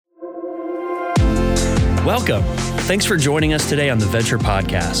Welcome. Thanks for joining us today on the Venture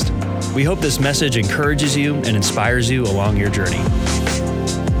Podcast. We hope this message encourages you and inspires you along your journey.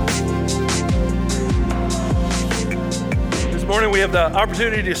 This morning we have the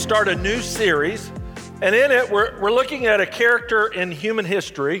opportunity to start a new series, and in it we're looking at a character in human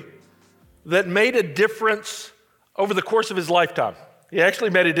history that made a difference over the course of his lifetime. He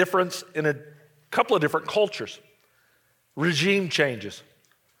actually made a difference in a couple of different cultures. Regime changes.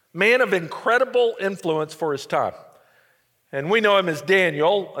 Man of incredible influence for his time. And we know him as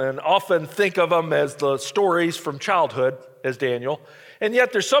Daniel and often think of him as the stories from childhood as Daniel. And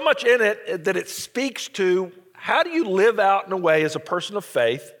yet there's so much in it that it speaks to how do you live out in a way as a person of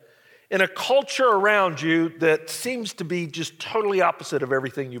faith in a culture around you that seems to be just totally opposite of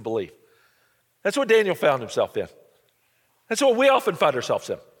everything you believe. That's what Daniel found himself in. That's what we often find ourselves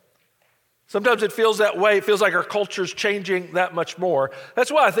in. Sometimes it feels that way. It feels like our culture's changing that much more. That's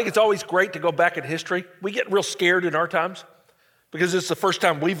why I think it's always great to go back in history. We get real scared in our times because it's the first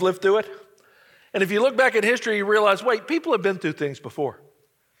time we've lived through it. And if you look back at history, you realize, wait, people have been through things before.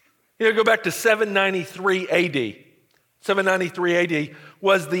 Go back to 793 AD. 793 AD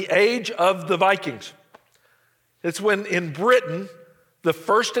was the age of the Vikings. It's when in Britain, the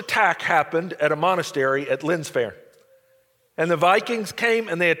first attack happened at a monastery at Lindisfarne. And the Vikings came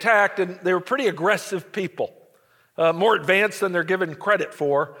and they attacked, and they were pretty aggressive people, more advanced than they're given credit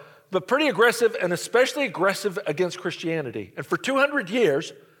for, but pretty aggressive and especially aggressive against Christianity. And for 200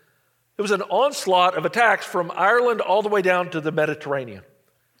 years, it was an onslaught of attacks from Ireland all the way down to the Mediterranean.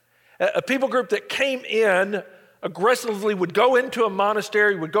 A people group that came in aggressively would go into a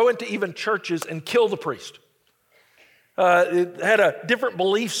monastery, would go into even churches and kill the priest. It had a different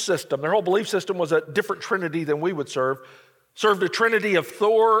belief system. Their whole belief system was a different trinity than we would serve. Served a trinity of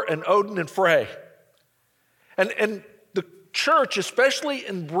Thor and Odin and Frey. And the church, especially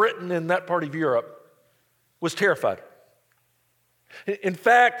in Britain and that part of Europe, was terrified. In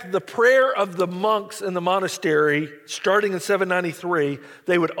fact, the prayer of the monks in the monastery, starting in 793,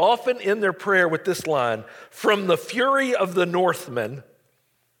 they would often end their prayer with this line, "From the fury of the Northmen,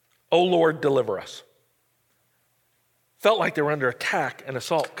 O Lord, deliver us." Felt like they were under attack and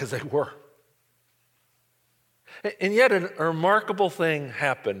assault because they were. And yet a remarkable thing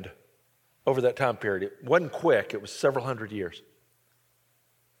happened over that time period. It wasn't quick, it was several hundred years.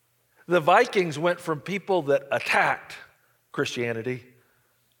 The Vikings went from people that attacked Christianity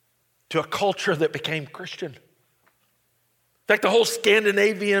to a culture that became Christian. In fact, the whole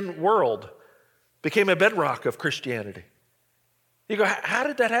Scandinavian world became a bedrock of Christianity. You go, how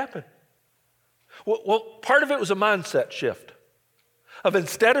did that happen? Well, part of it was a mindset shift. Of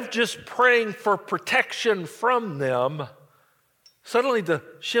instead of just praying for protection from them, suddenly the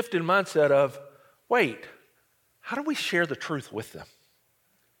shift in mindset of, wait, how do we share the truth with them?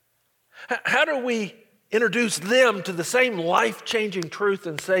 How do we introduce them to the same life-changing truth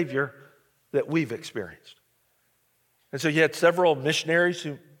and Savior that we've experienced? And so you had several missionaries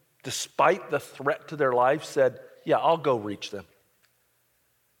who, despite the threat to their life, said, yeah, I'll go reach them.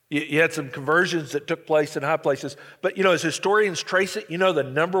 You had some conversions that took place in high places. But, as historians trace it, the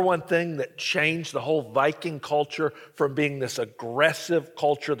number one thing that changed the whole Viking culture from being this aggressive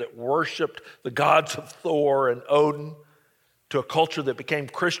culture that worshiped the gods of Thor and Odin to a culture that became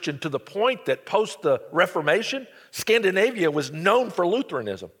Christian to the point that post the Reformation, Scandinavia was known for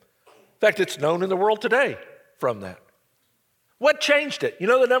Lutheranism. In fact, it's known in the world today from that. What changed it?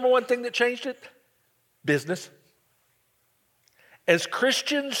 The number one thing that changed it? Business. As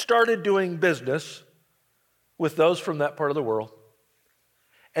Christians started doing business with those from that part of the world,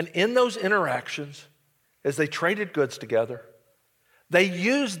 and in those interactions, as they traded goods together, they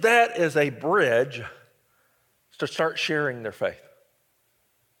used that as a bridge to start sharing their faith,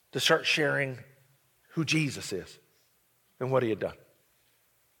 to start sharing who Jesus is and what he had done.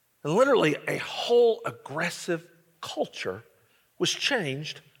 And literally a whole aggressive culture was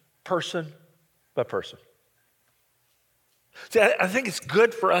changed person by person. See, I think it's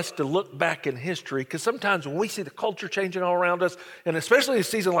good for us to look back in history because sometimes when we see the culture changing all around us, and especially in a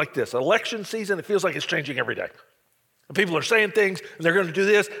season like this, election season, it feels like it's changing every day. And people are saying things, and they're going to do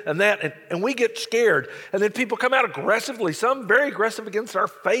this and that, and we get scared. And then people come out aggressively, some very aggressive against our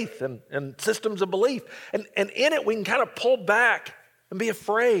faith and systems of belief. And in it, we can kind of pull back and be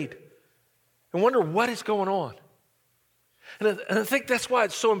afraid and wonder what is going on. And I think that's why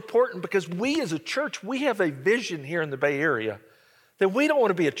it's so important because we as a church, we have a vision here in the Bay Area that we don't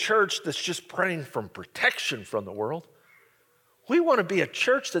want to be a church that's just praying for protection from the world. We want to be a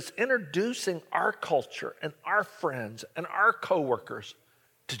church that's introducing our culture and our friends and our coworkers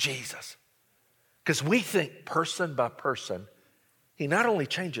to Jesus. Because we think person by person, he not only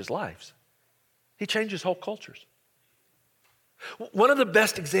changes lives, He changes whole cultures. One of the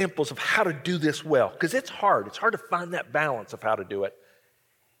best examples of how to do this well, because it's hard to find that balance of how to do it,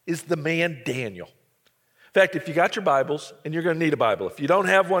 is the man Daniel. In fact, if you got your Bibles, and you're going to need a Bible, if you don't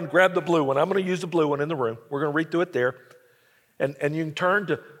have one, grab the blue one. I'm going to use the blue one in the room. We're going to read through it there. And you can turn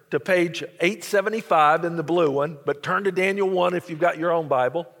to page 875 in the blue one, but turn to Daniel 1 if you've got your own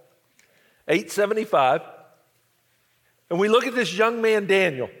Bible. 875. And we look at this young man,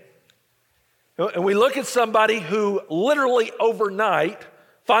 Daniel. And we look at somebody who literally overnight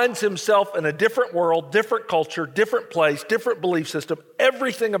finds himself in a different world, different culture, different place, different belief system.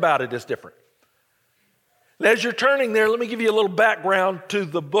 Everything about it is different. And as you're turning there, let me give you a little background to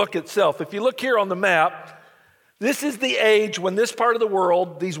the book itself. If you look here on the map, this is the age when this part of the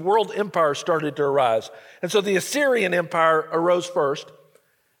world, these world empires started to arise. And so the Assyrian Empire arose first.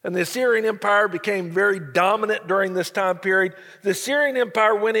 And the Assyrian Empire became very dominant during this time period. The Assyrian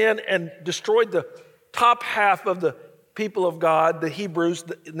Empire went in and destroyed the top half of the people of God, the Hebrews,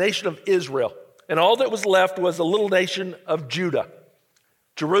 the nation of Israel. And all that was left was a little nation of Judah.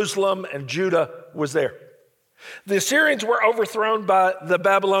 Jerusalem and Judah was there. The Assyrians were overthrown by the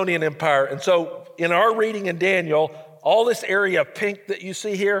Babylonian Empire. And so in our reading in Daniel, all this area of pink that you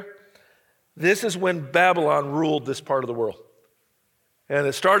see here, this is when Babylon ruled this part of the world. And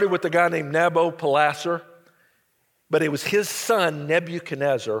it started with a guy named Nabopolassar, but it was his son,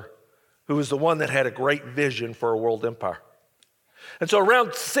 Nebuchadnezzar, who was the one that had a great vision for a world empire. And so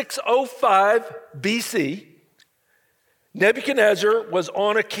around 605 BC, Nebuchadnezzar was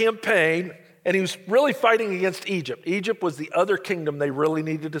on a campaign, and he was really fighting against Egypt. Egypt was the other kingdom they really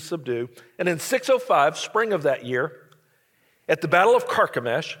needed to subdue. And in 605, spring of that year, at the Battle of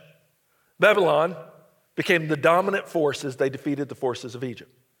Carchemish, Babylon became the dominant force as they defeated the forces of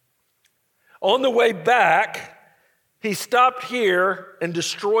Egypt. On the way back, he stopped here and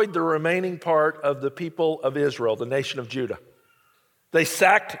destroyed the remaining part of the people of Israel, the nation of Judah. They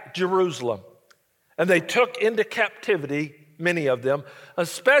sacked Jerusalem, and they took into captivity many of them,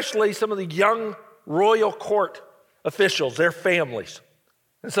 especially some of the young royal court officials, their families,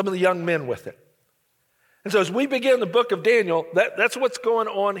 and some of the young men with it. And so as we begin the book of Daniel, that's what's going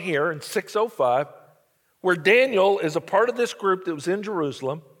on here in 605, where Daniel is a part of this group that was in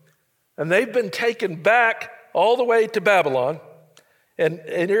Jerusalem, and they've been taken back all the way to Babylon, and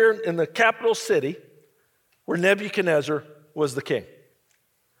here in the capital city where Nebuchadnezzar was the king.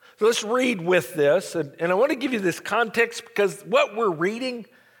 So let's read with this, and I want to give you this context because what we're reading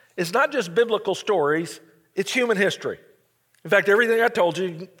is not just biblical stories, it's human history. In fact, everything I told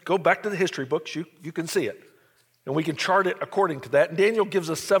you, go back to the history books, you can see it. And we can chart it according to that. And Daniel gives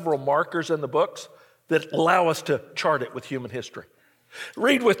us several markers in the books that allow us to chart it with human history.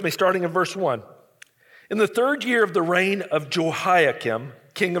 Read with me, starting in verse 1. In the third year of the reign of Jehoiakim,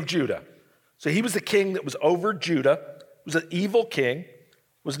 king of Judah. So he was the king that was over Judah, was an evil king,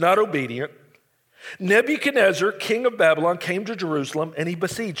 was not obedient. Nebuchadnezzar, king of Babylon, came to Jerusalem and he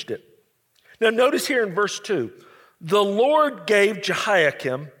besieged it. Now notice here in verse 2, the Lord gave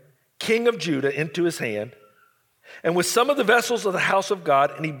Jehoiakim, king of Judah, into his hand, and with some of the vessels of the house of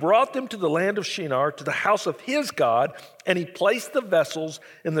God, and he brought them to the land of Shinar, to the house of his God, and he placed the vessels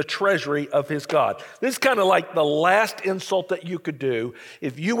in the treasury of his God. This is kind of like the last insult that you could do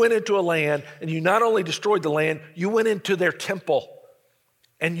if you went into a land and you not only destroyed the land, you went into their temple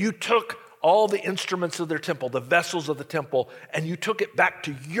and you took all the instruments of their temple, the vessels of the temple, and you took it back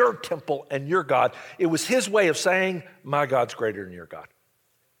to your temple and your God. It was his way of saying, my God's greater than your God.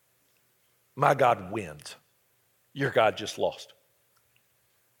 My God wins. Your God just lost.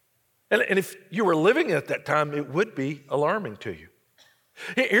 And if you were living at that time, it would be alarming to you.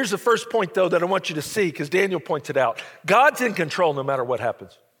 Here's the first point, though, that I want you to see, because Daniel points it out. God's in control no matter what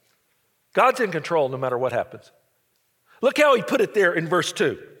happens. God's in control no matter what happens. Look how he put it there in verse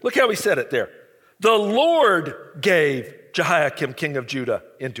 2. Look how he said it there. The Lord gave Jehoiakim, king of Judah,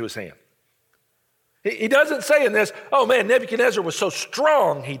 into his hand. He doesn't say in this, oh man, Nebuchadnezzar was so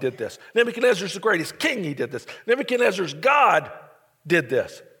strong he did this. Nebuchadnezzar's the greatest king, he did this. Nebuchadnezzar's God did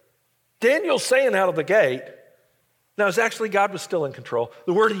this. Daniel's saying out of the gate, now it's actually God was still in control.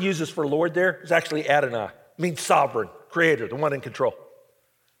 The word he uses for Lord there is actually Adonai. It means sovereign, creator, the one in control.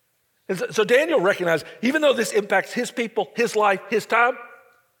 And so Daniel recognized, even though this impacts his people, his life, his time,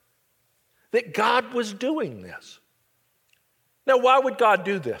 that God was doing this. Now, why would God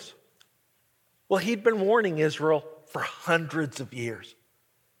do this? Well, he'd been warning Israel for hundreds of years.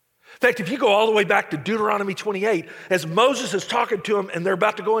 In fact, if you go all the way back to Deuteronomy 28, as Moses is talking to them and they're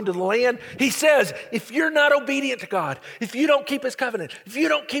about to go into the land, he says, if you're not obedient to God, if you don't keep his covenant, if you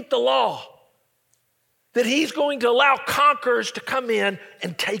don't keep the law, that he's going to allow conquerors to come in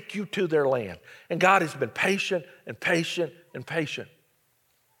and take you to their land. And God has been patient and patient and patient.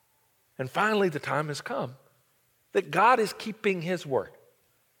 And finally, the time has come that God is keeping his word.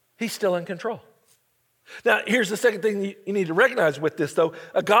 He's still in control. Now, here's the second thing you need to recognize with this, though.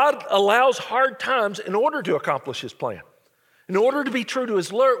 God allows hard times in order to accomplish his plan. In order to be true to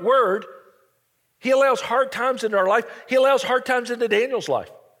his word, he allows hard times in our life. He allows hard times into Daniel's life.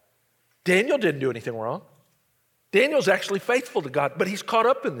 Daniel didn't do anything wrong. Daniel's actually faithful to God, but he's caught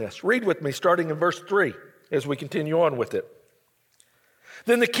up in this. Read with me, starting in verse 3, as we continue on with it.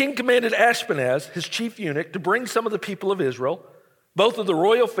 Then the king commanded Ashpenaz, his chief eunuch, to bring some of the people of Israel, both of the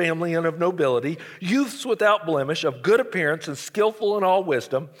royal family and of nobility, youths without blemish, of good appearance and skillful in all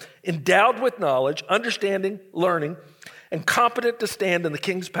wisdom, endowed with knowledge, understanding, learning, and competent to stand in the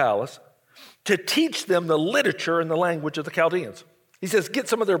king's palace, to teach them the literature and the language of the Chaldeans. He says, get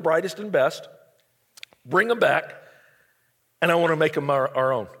some of their brightest and best, bring them back, and I want to make them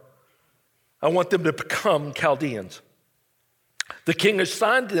our own. I want them to become Chaldeans. The king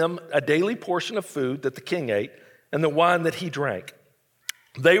assigned them a daily portion of food that the king ate and the wine that he drank.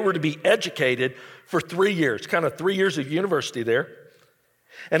 They were to be educated for 3 years, kind of 3 years of university there.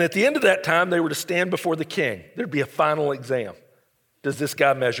 And at the end of that time, they were to stand before the king. There'd be a final exam. Does this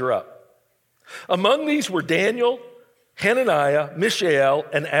guy measure up? Among these were Daniel, Hananiah, Mishael,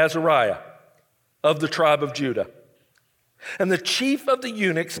 and Azariah of the tribe of Judah. And the chief of the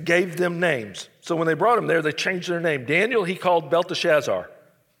eunuchs gave them names. So when they brought them there, they changed their name. Daniel he called Belteshazzar.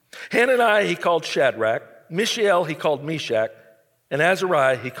 Hananiah he called Shadrach. Mishael he called Meshach. And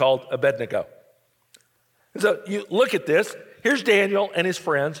Azariah he called Abednego. So you look at this. Here's Daniel and his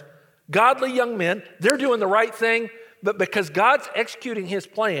friends, godly young men. They're doing the right thing, but because God's executing his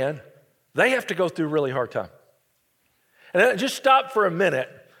plan, they have to go through a really hard time. And just stop for a minute,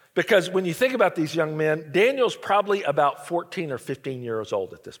 because when you think about these young men, Daniel's probably about 14 or 15 years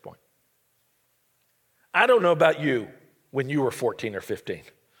old at this point. I don't know about you when you were 14 or 15.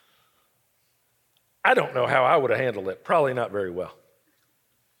 I don't know how I would have handled it. Probably not very well.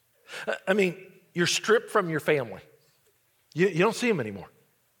 I mean, you're stripped from your family. You don't see them anymore.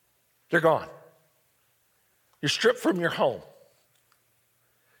 They're gone. You're stripped from your home.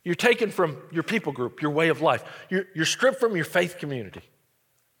 You're taken from your people group, your way of life. You're stripped from your faith community.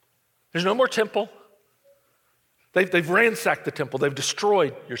 There's no more temple. They've ransacked the temple. They've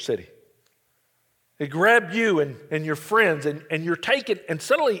destroyed your city. They grab you and your friends, and you're taken, and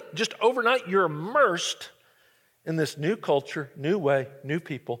suddenly, just overnight, you're immersed in this new culture, new way, new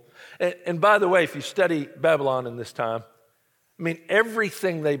people. And by the way, if you study Babylon in this time, I mean,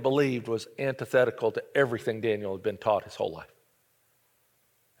 everything they believed was antithetical to everything Daniel had been taught his whole life.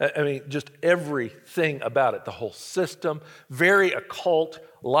 I mean, just everything about it, the whole system, very occult,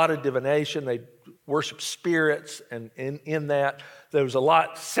 a lot of divination. They worship spirits, and in that, there was a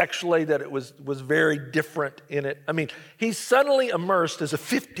lot sexually that it was very different in it. I mean, he's suddenly immersed as a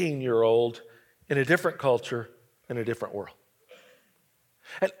 15-year-old in a different culture, in a different world.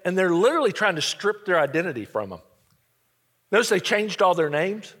 And they're literally trying to strip their identity from him. Notice they changed all their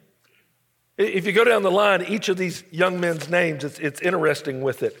names. If you go down the line, each of these young men's names, it's interesting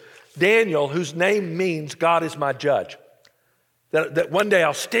with it. Daniel, whose name means God is my judge. That one day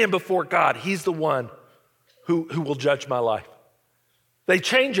I'll stand before God. He's the one who will judge my life. They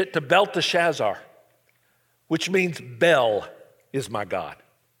change it to Belteshazzar, which means Bel is my God.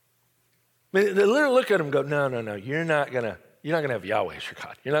 I mean, they literally look at him and go, no, you're not gonna have Yahweh as your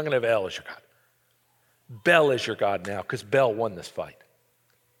God. You're not gonna have El as your God. Bel is your God now, because Bel won this fight.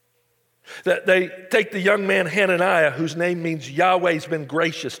 That they take the young man Hananiah, whose name means Yahweh's been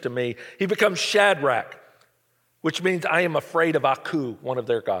gracious to me. He becomes Shadrach, which means I am afraid of Aku, one of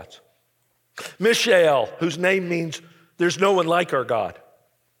their gods. Mishael, whose name means there's no one like our God.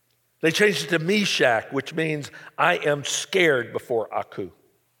 They changed it to Meshach, which means I am scared before Aku.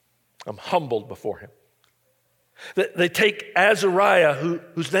 I'm humbled before him. They take Azariah,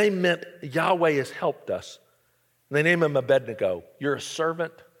 whose name meant Yahweh has helped us, and they name him Abednego. You're a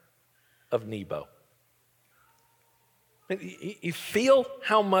servant of Nebo. You feel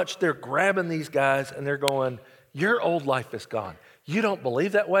how much they're grabbing these guys and they're going, your old life is gone. You don't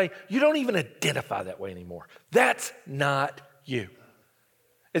believe that way. You don't even identify that way anymore. That's not you.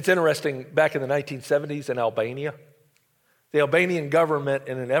 It's interesting, back in the 1970s in Albania, the Albanian government,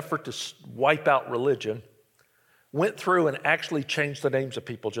 in an effort to wipe out religion, went through and actually changed the names of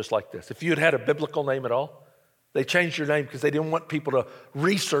people just like this. If you had a biblical name at all, they changed your name because they didn't want people to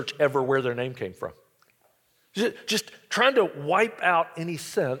research ever where their name came from. Just trying to wipe out any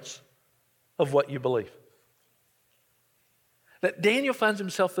sense of what you believe. That Daniel finds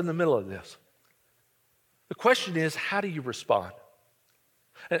himself in the middle of this. The question is, how do you respond?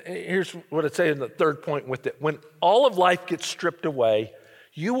 And here's what I'd say in the third point with it. When all of life gets stripped away,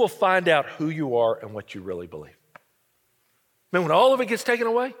 you will find out who you are and what you really believe. Man, when all of it gets taken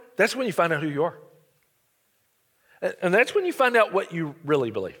away, that's when you find out who you are. And that's when you find out what you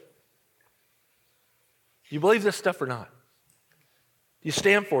really believe. You believe this stuff or not? You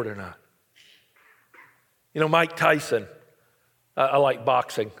stand for it or not? You know, Mike Tyson, I like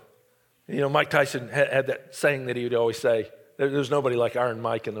boxing. You know, Mike Tyson had that saying that he would always say, there's nobody like Iron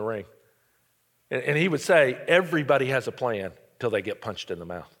Mike in the ring. And he would say, everybody has a plan till they get punched in the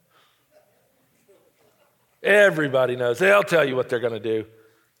mouth. Everybody knows. They'll tell you what they're going to do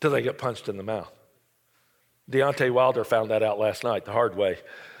till they get punched in the mouth. Deontay Wilder found that out last night the hard way.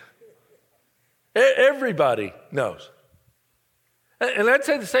 Everybody knows. And I'd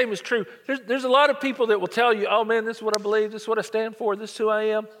say the same is true. There's a lot of people that will tell you, oh man, this is what I believe, this is what I stand for, this is who I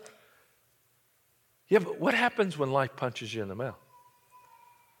am. Yeah, but what happens when life punches you in the mouth?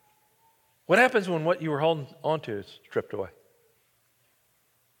 What happens when what you were holding onto is stripped away?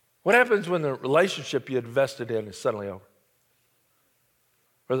 What happens when the relationship you had invested in is suddenly over?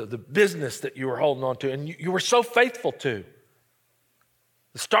 Or the business that you were holding on to and you were so faithful to?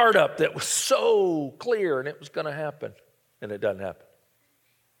 The startup that was so clear and it was going to happen and it doesn't happen.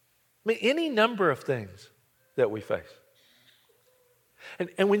 I mean, any number of things that we face.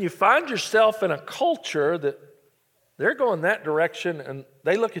 And when you find yourself in a culture that they're going that direction and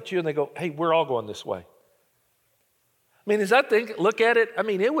they look at you and they go, hey, we're all going this way. I mean, as I look at it, I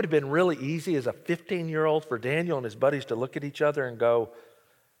mean, it would have been really easy as a 15-year-old for Daniel and his buddies to look at each other and go,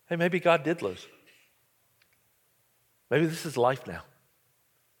 hey, maybe God did lose. Maybe this is life now.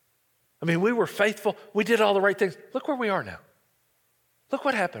 I mean, we were faithful. We did all the right things. Look where we are now. Look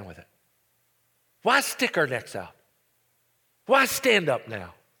what happened with it. Why stick our necks out? Why stand up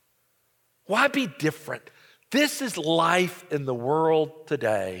now? Why be different? This is life in the world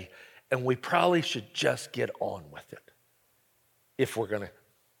today, and we probably should just get on with it if we're going to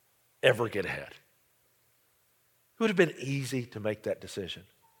ever get ahead. It would have been easy to make that decision.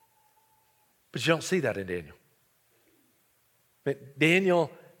 But you don't see that in Daniel. But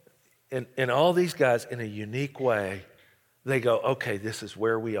Daniel and all these guys, in a unique way, they go, okay, this is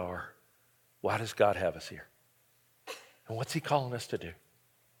where we are. Why does God have us here? And what's he calling us to do?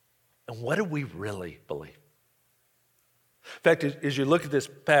 And what do we really believe? In fact, as you look at this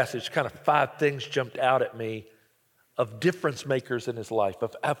passage, kind of 5 things jumped out at me of difference makers in his life,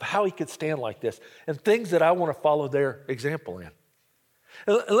 of how he could stand like this, and things that I want to follow their example in.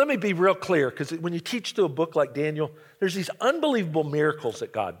 And let me be real clear, because when you teach through a book like Daniel, there's these unbelievable miracles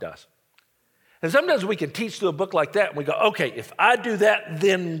that God does. And sometimes we can teach through a book like that, and we go, okay, if I do that,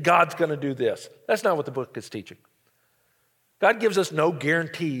 then God's going to do this. That's not what the book is teaching. God gives us no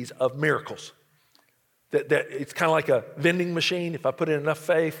guarantees of miracles. That it's kind of like a vending machine. If I put in enough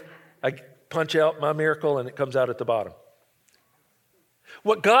faith, I punch out my miracle and it comes out at the bottom.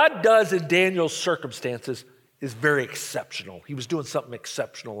 What God does in Daniel's circumstances is very exceptional. He was doing something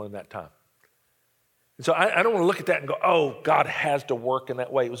exceptional in that time. And so I don't want to look at that and go, oh, God has to work in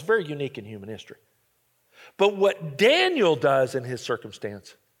that way. It was very unique in human history. But what Daniel does in his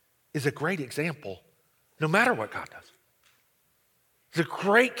circumstance is a great example, no matter what God does. It's a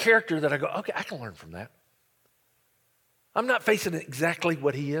great character that I go, okay, I can learn from that. I'm not facing exactly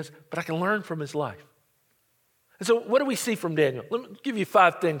what he is, but I can learn from his life. And so what do we see from Daniel? Let me give you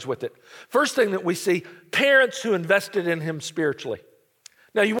 5 things with it. First thing that we see, parents who invested in him spiritually.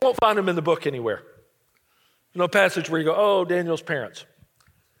 Now, you won't find them in the book anywhere. There's no passage where you go, oh, Daniel's parents.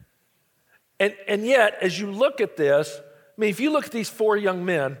 And yet, as you look at this, I mean, if you look at these 4 young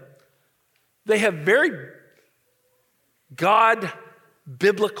men, they have very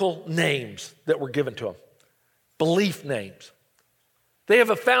God-biblical names that were given to them. Belief names. They have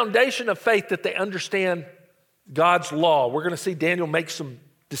a foundation of faith that they understand God's law. We're going to see Daniel make some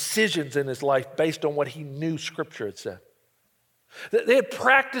decisions in his life based on what he knew Scripture had said. They had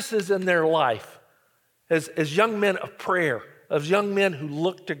practices in their life as young men of prayer, as young men who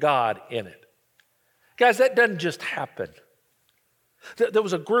looked to God in it. Guys, that doesn't just happen. There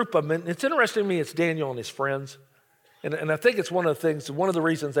was a group of them, and it's interesting to me, it's Daniel and his friends. And I think it's one of the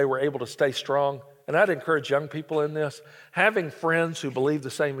reasons they were able to stay strong. And I'd encourage young people in this, having friends who believe the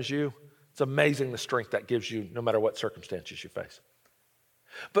same as you, it's amazing the strength that gives you no matter what circumstances you face.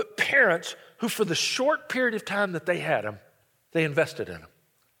 But parents who for the short period of time that they had them, they invested in them.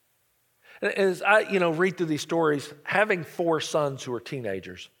 And as I read through these stories, having 4 sons who are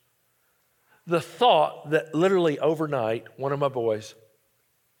teenagers, the thought that literally overnight, one of my boys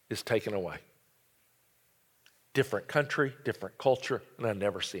is taken away. Different country, different culture, and I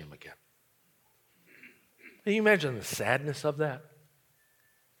never see him again. Can you imagine the sadness of that?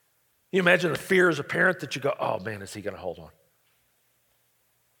 You imagine the fear as a parent that you go, oh man, is he going to hold on?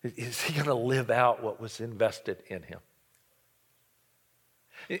 Is he going to live out what was invested in him?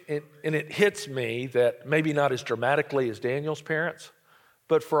 And it hits me that maybe not as dramatically as Daniel's parents,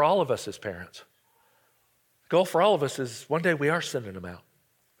 but for all of us as parents, the goal for all of us is one day we are sending them out.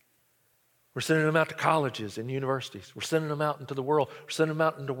 We're sending them out to colleges and universities. We're sending them out into the world. We're sending them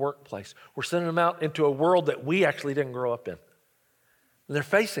out into workplace. We're sending them out into a world that we actually didn't grow up in. And they're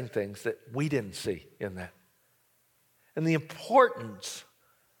facing things that we didn't see in that. And the importance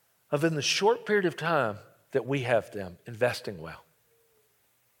of, in the short period of time that we have them, investing well,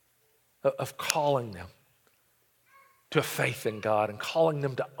 of calling them to a faith in God and calling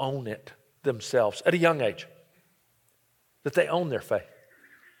them to own it themselves at a young age, that they own their faith.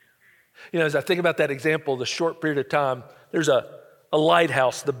 You know, as I think about that example, the short period of time, there's a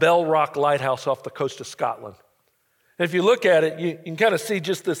lighthouse, the Bell Rock Lighthouse off the coast of Scotland. And if you look at it, you can kind of see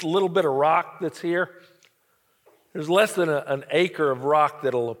just this little bit of rock that's here. There's less than an acre of rock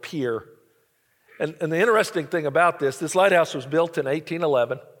that'll appear. And the interesting thing about this lighthouse was built in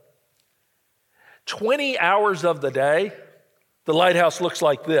 1811. 20 hours of the day, the lighthouse looks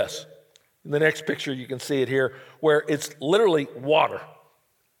like this. In the next picture, you can see it here, where it's literally water.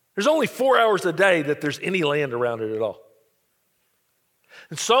 There's only 4 hours a day that there's any land around it at all.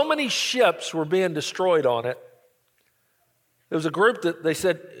 And so many ships were being destroyed on it. There was a group that they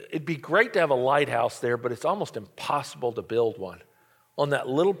said, it'd be great to have a lighthouse there, but it's almost impossible to build one on that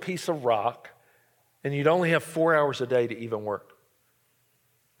little piece of rock, and you'd only have 4 hours a day to even work.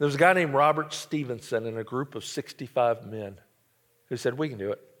 There was a guy named Robert Stevenson and a group of 65 men who said, we can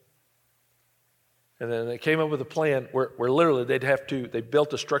do it. And then they came up with a plan where literally they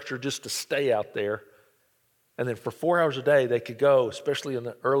built a structure just to stay out there. And then for 4 hours a day, they could go, especially in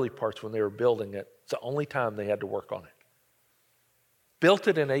the early parts when they were building it. It's the only time they had to work on it. Built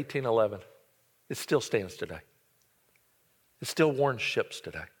it in 1811. It still stands today. It still warns ships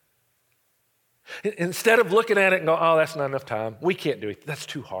today. Instead of looking at it and go, oh, that's not enough time. We can't do it. That's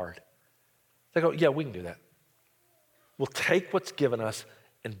too hard. They go, yeah, we can do that. We'll take what's given us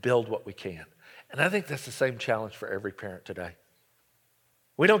and build what we can. And I think that's the same challenge for every parent today.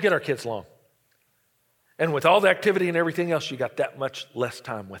 We don't get our kids long. And with all the activity and everything else, you got that much less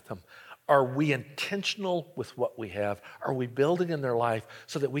time with them. Are we intentional with what we have? Are we building in their life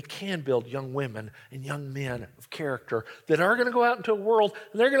so that we can build young women and young men of character that are going to go out into a world,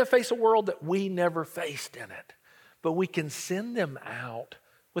 and they're going to face a world that we never faced in it. But we can send them out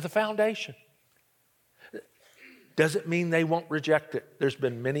with a foundation. Doesn't mean they won't reject it. There's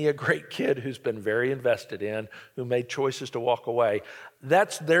been many a great kid who's been very invested in, who made choices to walk away.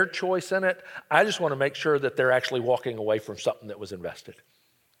 That's their choice in it. I just want to make sure that they're actually walking away from something that was invested.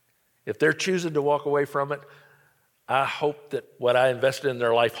 If they're choosing to walk away from it, I hope that what I invested in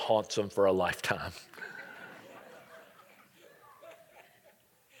their life haunts them for a lifetime.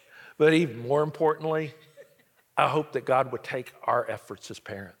 But even more importantly, I hope that God would take our efforts as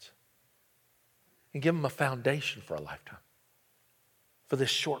parents and give them a foundation for a lifetime, for this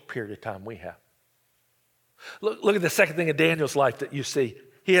short period of time we have. Look at the second thing in Daniel's life that you see.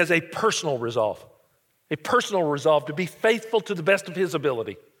 He has a personal resolve to be faithful to the best of his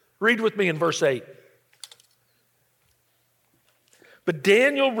ability. Read with me in verse 8. But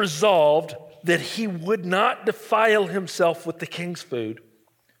Daniel resolved that he would not defile himself with the king's food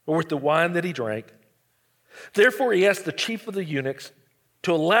or with the wine that he drank. Therefore, he asked the chief of the eunuchs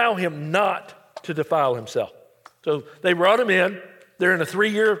to allow him not to defile himself. So they brought him in. They're in a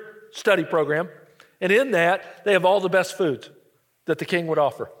 3-year study program. And in that, they have all the best foods that the king would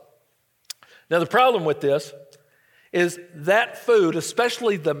offer. Now, the problem with this is that food,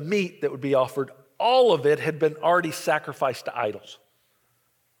 especially the meat that would be offered, all of it had been already sacrificed to idols.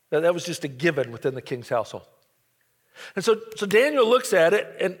 That was just a given within the king's household. And so Daniel looks at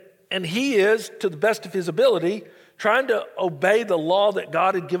it, and he is, to the best of his ability, trying to obey the law that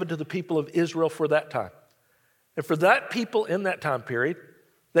God had given to the people of Israel for that time. And for that people in that time period,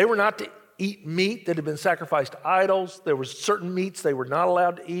 they were not to eat meat that had been sacrificed to idols. There were certain meats they were not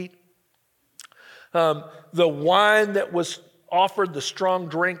allowed to eat. The wine that was offered, the strong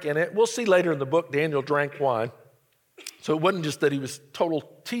drink in it, we'll see later in the book, Daniel drank wine. So it wasn't just that he was total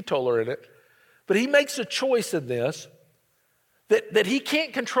teetotaler in it, but he makes a choice in this that he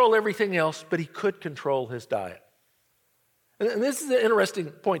can't control everything else, but he could control his diet. And this is an interesting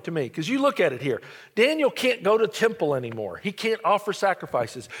point to me, because you look at it here. Daniel can't go to temple anymore. He can't offer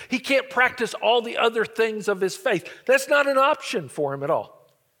sacrifices. He can't practice all the other things of his faith. That's not an option for him at all.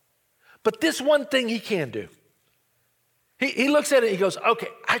 But this one thing he can do. He looks at it and he goes, okay,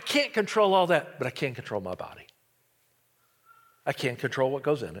 I can't control all that, but I can control my body. I can't control what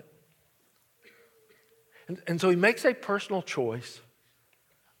goes in it. And so he makes a personal choice.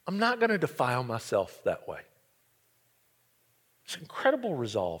 I'm not going to defile myself that way. It's incredible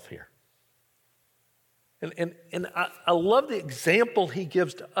resolve here. And I love the example he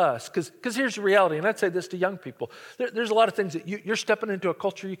gives to us, because here's the reality, and I'd say this to young people. There's a lot of things that you're stepping into a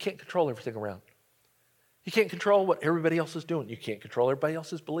culture you can't control everything around. You can't control what everybody else is doing. You can't control everybody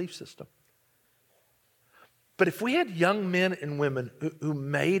else's belief system. But if we had young men and women who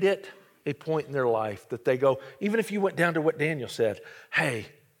made it a point in their life that they go, even if you went down to what Daniel said, hey,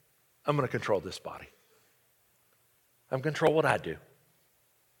 I'm going to control this body. I'm going to control what I do.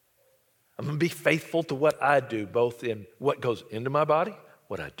 I'm going to be faithful to what I do, both in what goes into my body,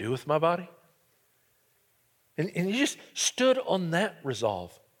 what I do with my body. And you just stood on that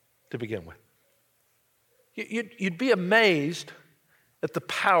resolve to begin with. You'd be amazed at the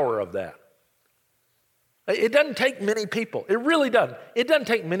power of that. It doesn't take many people. It really doesn't. It doesn't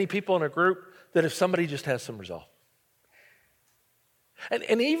take many people in a group that if somebody just has some resolve.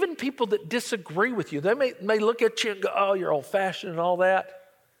 And even people that disagree with you, they may look at you and go, oh, you're old-fashioned and all that.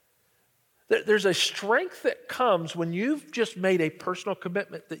 There's a strength that comes when you've just made a personal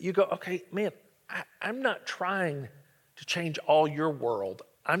commitment that you go, okay, man, I'm not trying to change all your world.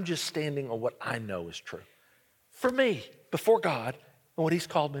 I'm just standing on what I know is true. For me, before God, and what he's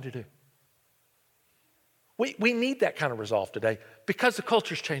called me to do. We need that kind of resolve today because the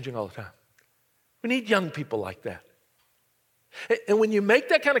culture's changing all the time. We need young people like that. And when you make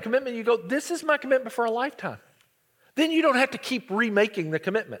that kind of commitment, you go, this is my commitment for a lifetime. Then you don't have to keep remaking the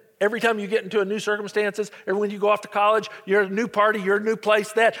commitment. Every time you get into a new circumstances, or when you go off to college, you're at a new party, you're at a new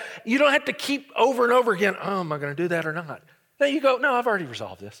place, that. You don't have to keep over and over again, oh, am I going to do that or not? Now you go, no, I've already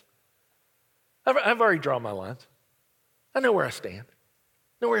resolved this. I've already drawn my lines. I know where I stand.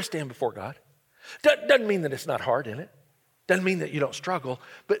 I know where I stand before God. Doesn't mean that it's not hard in it. Doesn't mean that you don't struggle,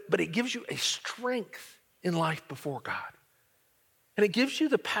 but it gives you a strength in life before God. And it gives you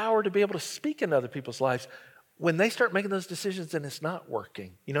the power to be able to speak in other people's lives. When they start making those decisions and it's not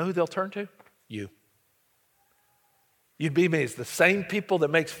working, you know who they'll turn to? You. You'd be amazed. The same people that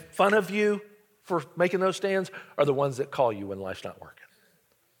makes fun of you for making those stands are the ones that call you when life's not working.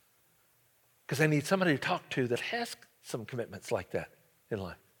 Because they need somebody to talk to that has some commitments like that in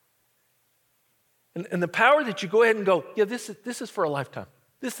life. And the power that you go ahead and go, yeah, this is for a lifetime.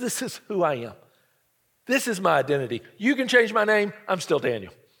 This is who I am. This is my identity. You can change my name. I'm still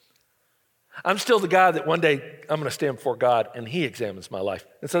Daniel. I'm still the guy that one day I'm going to stand before God and he examines my life.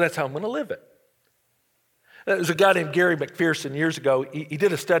 And so that's how I'm going to live it. There's a guy named Gary McPherson years ago. He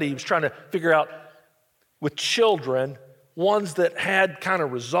did a study. He was trying to figure out with children, ones that had kind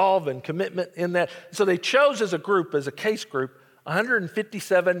of resolve and commitment in that. So they chose as a group, as a case group,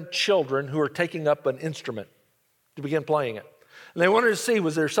 157 children who are taking up an instrument to begin playing it. And they wanted to see,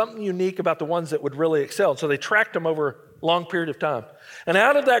 was there something unique about the ones that would really excel? So they tracked them over a long period of time. And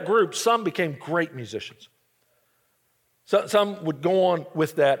out of that group, some became great musicians. So some would go on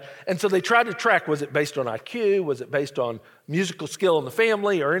with that. And so they tried to track, was it based on IQ? Was it based on musical skill in the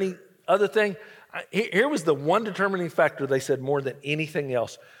family or any other thing? Here was the one determining factor, they said, more than anything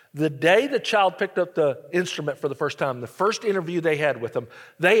else. The day the child picked up the instrument for the first time, the first interview they had with them,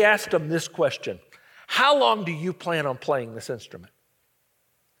 they asked them this question: how long do you plan on playing this instrument?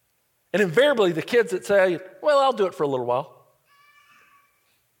 And invariably, the kids that say, well, I'll do it for a little while,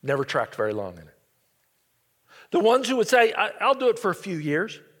 never tracked very long in it. The ones who would say, I'll do it for a few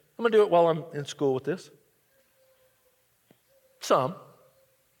years. I'm going to do it while I'm in school with this. Some, a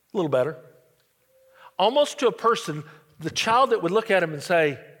little better. Almost to a person, the child that would look at him and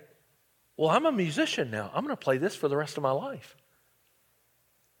say, well, I'm a musician now. I'm going to play this for the rest of my life.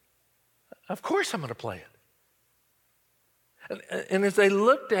 Of course I'm going to play it. And as they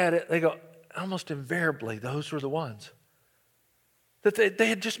looked at it, they go, almost invariably, those were the ones that they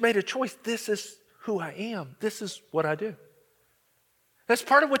had just made a choice. This is who I am. This is what I do. That's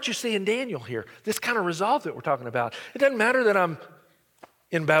part of what you see in Daniel here, this kind of resolve that we're talking about. It doesn't matter that I'm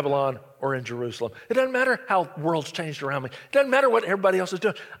in Babylon or in Jerusalem. It doesn't matter how the world's changed around me. It doesn't matter what everybody else is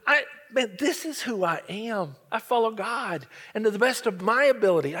doing. Man, this is who I am. I follow God. And to the best of my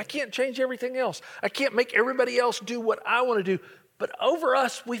ability, I can't change everything else. I can't make everybody else do what I want to do. But over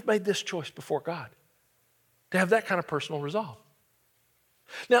us, we've made this choice before God to have that kind of personal resolve.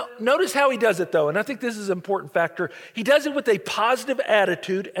 Now, notice how he does it, though, and I think this is an important factor. He does it with a positive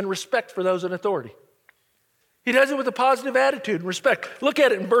attitude and respect for those in authority. He does it with a positive attitude and respect. Look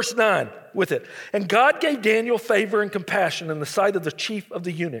at it in verse 9 with it. And God gave Daniel favor and compassion in the sight of the chief of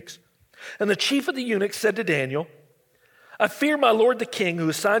the eunuchs. And the chief of the eunuchs said to Daniel, I fear my lord the king who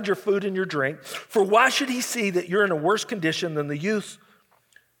assigned your food and your drink, for why should he see that you're in a worse condition than the youths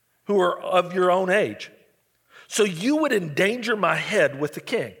who are of your own age? So you would endanger my head with the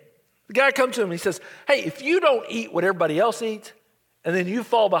king. The guy comes to him and he says, hey, if you don't eat what everybody else eats and then you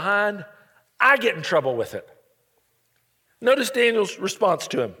fall behind, I get in trouble with it. Notice Daniel's response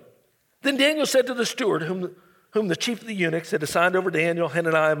to him. Then Daniel said to the steward, whom the chief of the eunuchs had assigned over Daniel,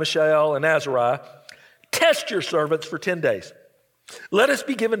 Hananiah, Mishael, and Azariah, test your servants for 10 days. Let us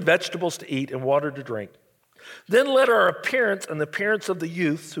be given vegetables to eat and water to drink. Then let our appearance and the appearance of the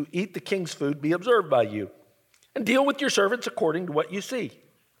youths who eat the king's food be observed by you, and deal with your servants according to what you see.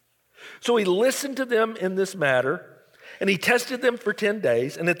 So he listened to them in this matter, and he tested them for 10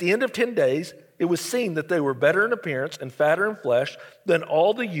 days, and at the end of 10 days, it was seen that they were better in appearance and fatter in flesh than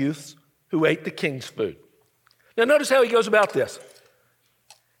all the youths who ate the king's food. Now notice how he goes about this.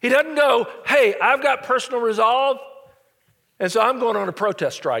 He doesn't go, hey, I've got personal resolve, and so I'm going on a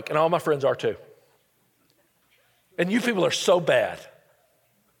protest strike, and all my friends are too. And you people are so bad.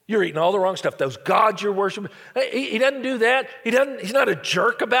 You're eating all the wrong stuff. Those gods you're worshiping. He doesn't do that. He's not a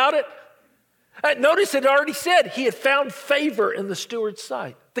jerk about it. Notice it already said he had found favor in the steward's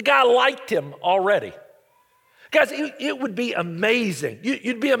sight. The guy liked him already. Guys, it would be amazing.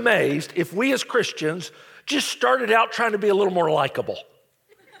 You'd be amazed if we as Christians just started out trying to be a little more likable.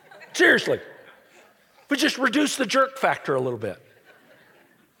 Seriously. We just reduce the jerk factor a little bit.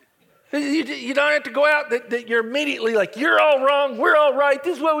 You don't have to go out that you're immediately like, you're all wrong, we're all right,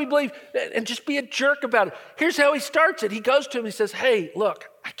 this is what we believe, and just be a jerk about it. Here's how he starts it. He goes to him, he says, hey, look,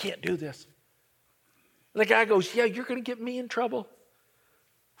 I can't do this. And the guy goes, yeah, you're going to get me in trouble.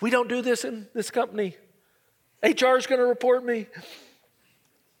 We don't do this in this company. HR is going to report me. And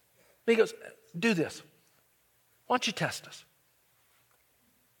he goes, do this. Why don't you test us?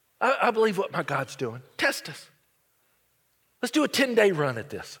 I believe what my God's doing. Test us. Let's do a 10-day run at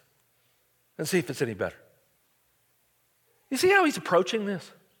this and see if it's any better. You see how he's approaching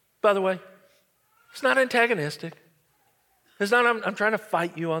this, by the way? It's not antagonistic. It's not, I'm trying to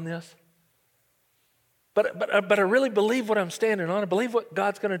fight you on this. But I really believe what I'm standing on. I believe what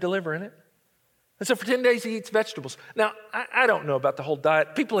God's going to deliver in it. And so for 10 days, he eats vegetables. Now, I don't know about the whole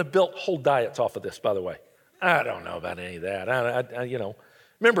diet. People have built whole diets off of this, by the way. I don't know about any of that.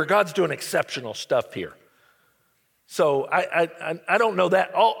 Remember, God's doing exceptional stuff here. So I don't know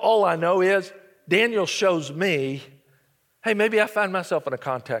that. All I know is Daniel shows me, hey, maybe I find myself in a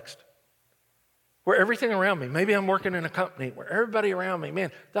context where everything around me, maybe I'm working in a company where everybody around me,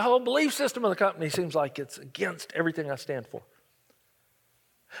 man, the whole belief system of the company seems like it's against everything I stand for.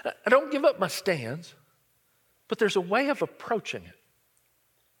 I don't give up my stands, but there's a way of approaching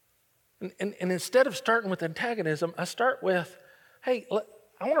it. And instead of starting with antagonism, I start with, hey,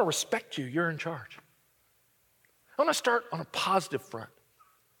 I want to respect you. You're in charge. I want to start on a positive front.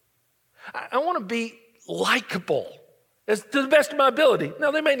 I want to be likable as to the best of my ability.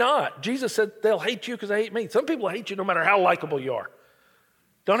 Now, they may not. Jesus said they'll hate you because they hate me. Some people hate you no matter how likable you are.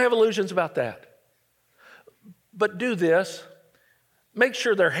 Don't have illusions about that. But do this. Make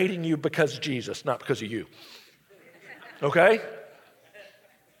sure they're hating you because of Jesus, not because of you. Okay?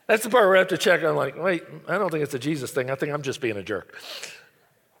 That's the part where I have to check. I'm like, wait, I don't think it's a Jesus thing. I think I'm just being a jerk.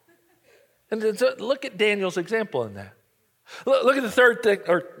 And so look at Daniel's example in that. Look at the third thing,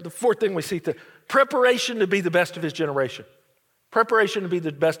 or the fourth thing we see, the preparation to be the best of his generation. Preparation to be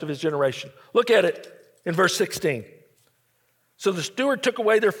the best of his generation. Look at it in verse 16. So the steward took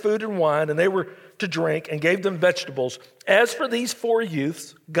away their food and wine, and they were to drink, and gave them vegetables. As for these 4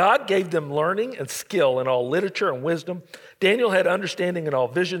 youths, God gave them learning and skill in all literature and wisdom. Daniel had understanding in all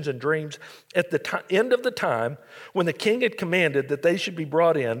visions and dreams. At the end of the time, when the king had commanded that they should be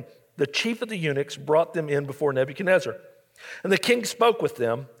brought in, the chief of the eunuchs brought them in before Nebuchadnezzar. And the king spoke with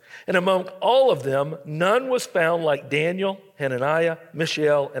them, and among all of them, none was found like Daniel, Hananiah,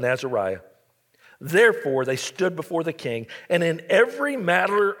 Mishael, and Azariah. Therefore, they stood before the king, and in every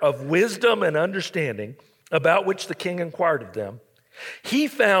matter of wisdom and understanding about which the king inquired of them, he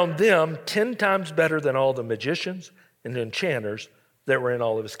found them 10 times better than all the magicians and enchanters that were in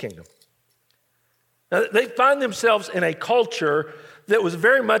all of his kingdom. Now, they find themselves in a culture that was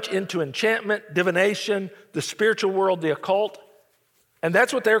very much into enchantment, divination, the spiritual world, the occult. And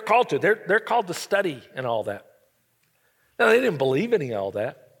that's what they're called to. They're called to study and all that. Now, they didn't believe any of all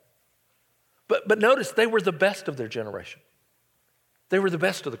that. But notice, they were the best of their generation. They were the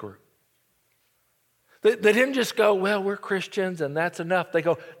best of the group. They didn't just go, well, we're Christians and that's enough. They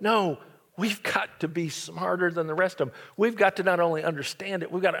go, no, we've got to be smarter than the rest of them. We've got to not only understand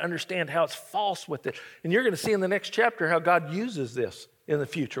it, we've got to understand how it's false with it. And you're going to see in the next chapter how God uses this in the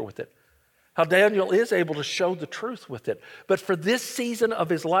future with it. how Daniel is able to show the truth with it. But for this season of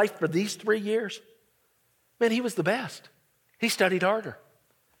his life, for these 3 years, man, he was the best. He studied harder.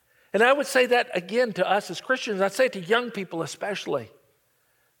 And I would say that again to us as Christians. I'd say it to young people especially.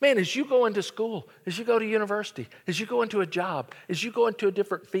 Man, as you go into school, as you go to university, as you go into a job, as you go into a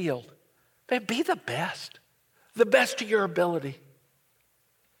different field, man, be the best to your ability.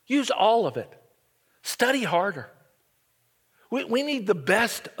 Use all of it. Study harder. We need the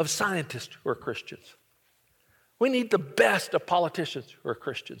best of scientists who are Christians. We need the best of politicians who are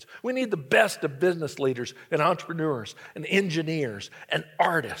Christians. We need the best of business leaders and entrepreneurs and engineers and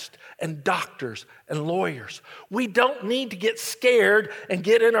artists and doctors and lawyers. We don't need to get scared and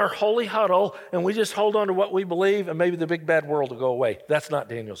get in our holy huddle and we just hold on to what we believe and maybe the big bad world will go away. That's not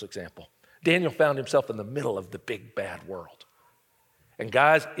Daniel's example. Daniel found himself in the middle of the big bad world. And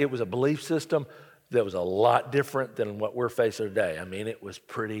guys, it was a belief system that was a lot different than what we're facing today. I mean, it was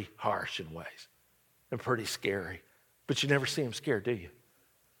pretty harsh in ways and pretty scary. But you never see him scared, do you?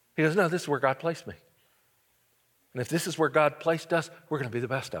 He goes, no, this is where God placed me. And if this is where God placed us, we're going to be the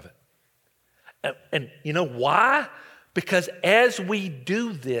best of it. And you know why? Because as we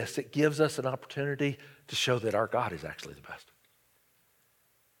do this, it gives us an opportunity to show that our God is actually the best.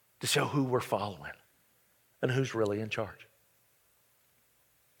 To show who we're following and who's really in charge.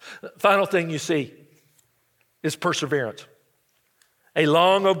 The final thing you see is perseverance. A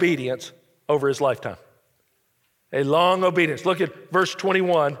long obedience over his lifetime. A long obedience. Look at verse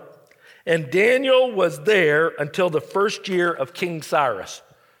 21. And Daniel was there until the first year of King Cyrus.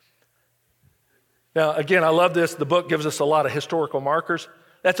 Now, again, I love this. The book gives us a lot of historical markers.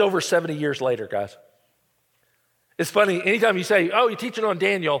 That's over 70 years later, guys. It's funny, anytime you say, oh, you're teaching on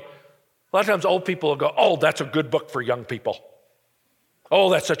Daniel, a lot of times old people will go, oh, that's a good book for young people. Oh,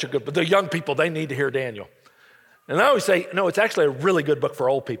 that's such a good book. The young people, they need to hear Daniel. And I always say, no, it's actually a really good book for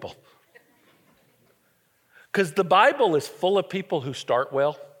old people. Because the Bible is full of people who start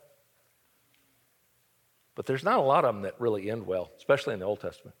well, but there's not a lot of them that really end well, especially in the Old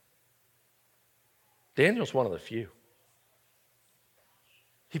Testament. Daniel's one of the few.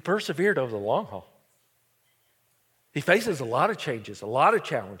 He persevered over the long haul. He faces a lot of changes, a lot of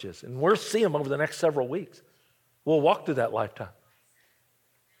challenges, and we'll see him over the next several weeks. We'll walk through that lifetime.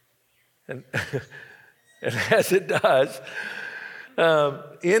 And, and as it does,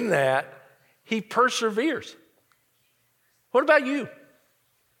 in that, he perseveres. What about you?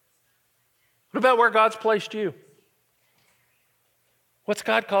 What about where God's placed you? What's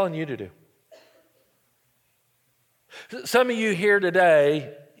God calling you to do? Some of you here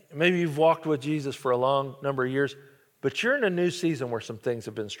today, maybe you've walked with Jesus for a long number of years, but you're in a new season where some things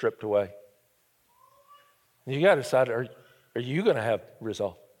have been stripped away. And you got to decide, are you going to have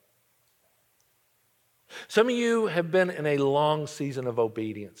resolve? Some of you have been in a long season of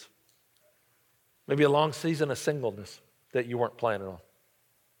obedience. Maybe a long season of singleness that you weren't planning on.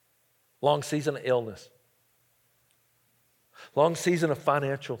 Long season of illness. Long season of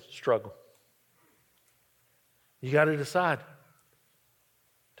financial struggle. You got to decide,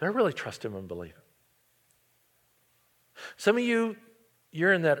 do I really trust him and believe him? Some of you,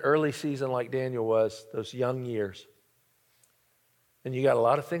 you're in that early season like Daniel was, those young years. And you got a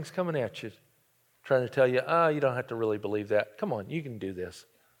lot of things coming at you, trying to tell you, you don't have to really believe that. Come on, you can do this.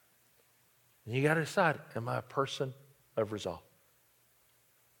 And you got to decide, am I a person of resolve?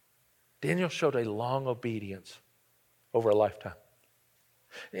 Daniel showed a long obedience over a lifetime.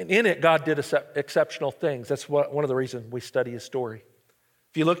 And in it, God did exceptional things. That's one of the reasons we study his story.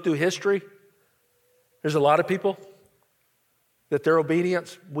 If you look through history, there's a lot of people that their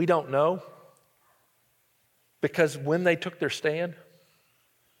obedience, we don't know. Because when they took their stand,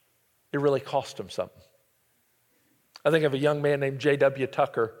 it really cost them something. I think of a young man named J.W.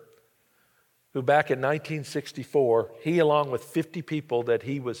 Tucker, who back in 1964, he along with 50 people that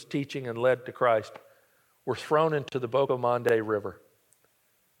he was teaching and led to Christ, were thrown into the Bocomande River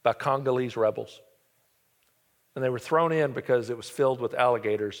by Congolese rebels. And they were thrown in because it was filled with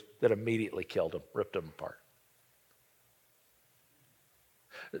alligators that immediately killed them, ripped them apart.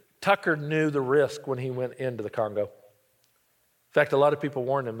 Tucker knew the risk when he went into the Congo. In fact, a lot of people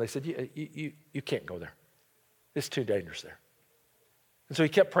warned him. They said, you can't go there. It's too dangerous there. And so he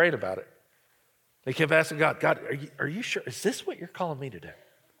kept praying about it. He kept asking God, are you sure? Is this what you're calling me to do?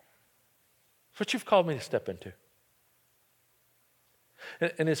 It's what you've called me to step into.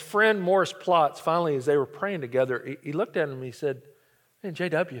 And his friend Morris Plotz, finally, as they were praying together, he looked at him and he said, man,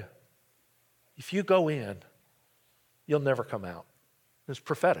 JW, if you go in, you'll never come out. It was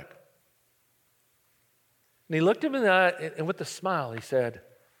prophetic. And he looked him in the eye, and with a smile, he said,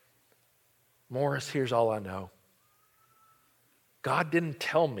 Morris, here's all I know. God didn't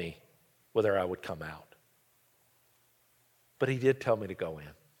tell me whether I would come out. But he did tell me to go in.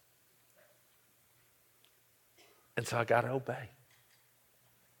 And so I got to obey.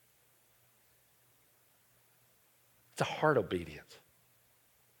 It's a hard obedience.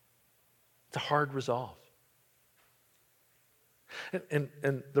 It's a hard resolve. And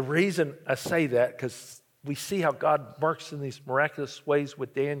the reason I say that, because we see how God works in these miraculous ways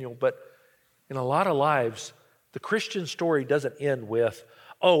with Daniel, but in a lot of lives, the Christian story doesn't end with,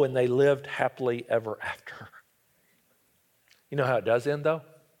 oh, and they lived happily ever after. You know how it does end, though?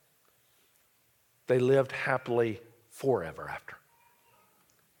 They lived happily forever after.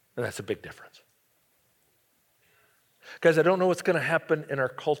 And that's a big difference. Guys, I don't know what's going to happen in our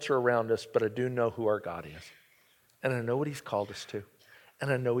culture around us, but I do know who our God is. And I know what he's called us to.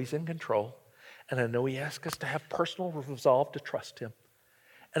 And I know he's in control. And I know he asks us to have personal resolve to trust him.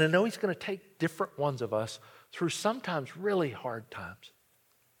 And I know he's going to take different ones of us through sometimes really hard times.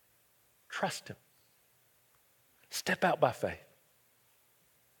 Trust him. Step out by faith.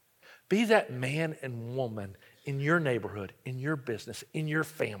 Be that man and woman in your neighborhood, in your business, in your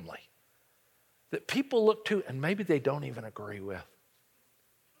family that people look to and maybe they don't even agree with.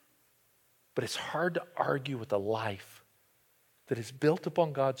 But it's hard to argue with a life that is built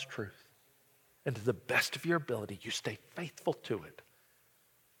upon God's truth. And to the best of your ability, you stay faithful to it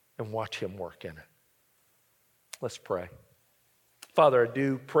and watch him work in it. Let's pray. Father, I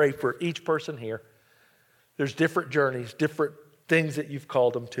do pray for each person here. There's different journeys, different things that you've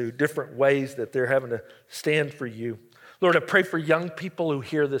called them to, different ways that they're having to stand for you. Lord, I pray for young people who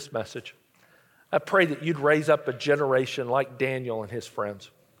hear this message. I pray that you'd raise up a generation like Daniel and his friends.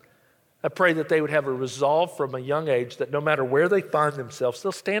 I pray that they would have a resolve from a young age that no matter where they find themselves,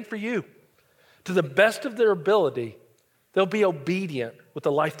 they'll stand for you. To the best of their ability, they'll be obedient with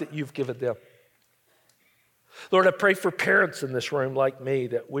the life that you've given them. Lord, I pray for parents in this room like me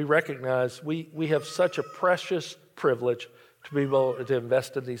that we recognize we have such a precious privilege to be able to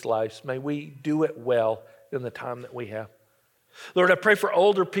invest in these lives. May we do it well in the time that we have. Lord, I pray for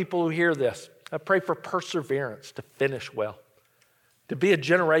older people who hear this. I pray for perseverance to finish well, to be a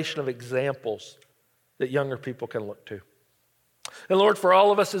generation of examples that younger people can look to. And Lord, for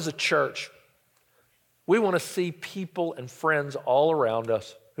all of us as a church, we want to see people and friends all around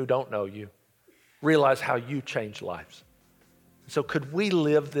us who don't know you realize how you change lives. So could we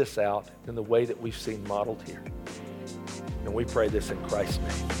live this out in the way that we've seen modeled here? And we pray this in Christ's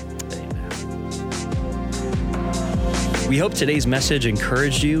name. Amen. We hope today's message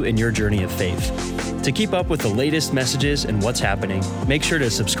encouraged you in your journey of faith. To keep up with the latest messages and what's happening, make sure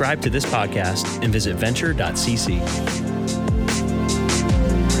to subscribe to this podcast and visit venture.cc.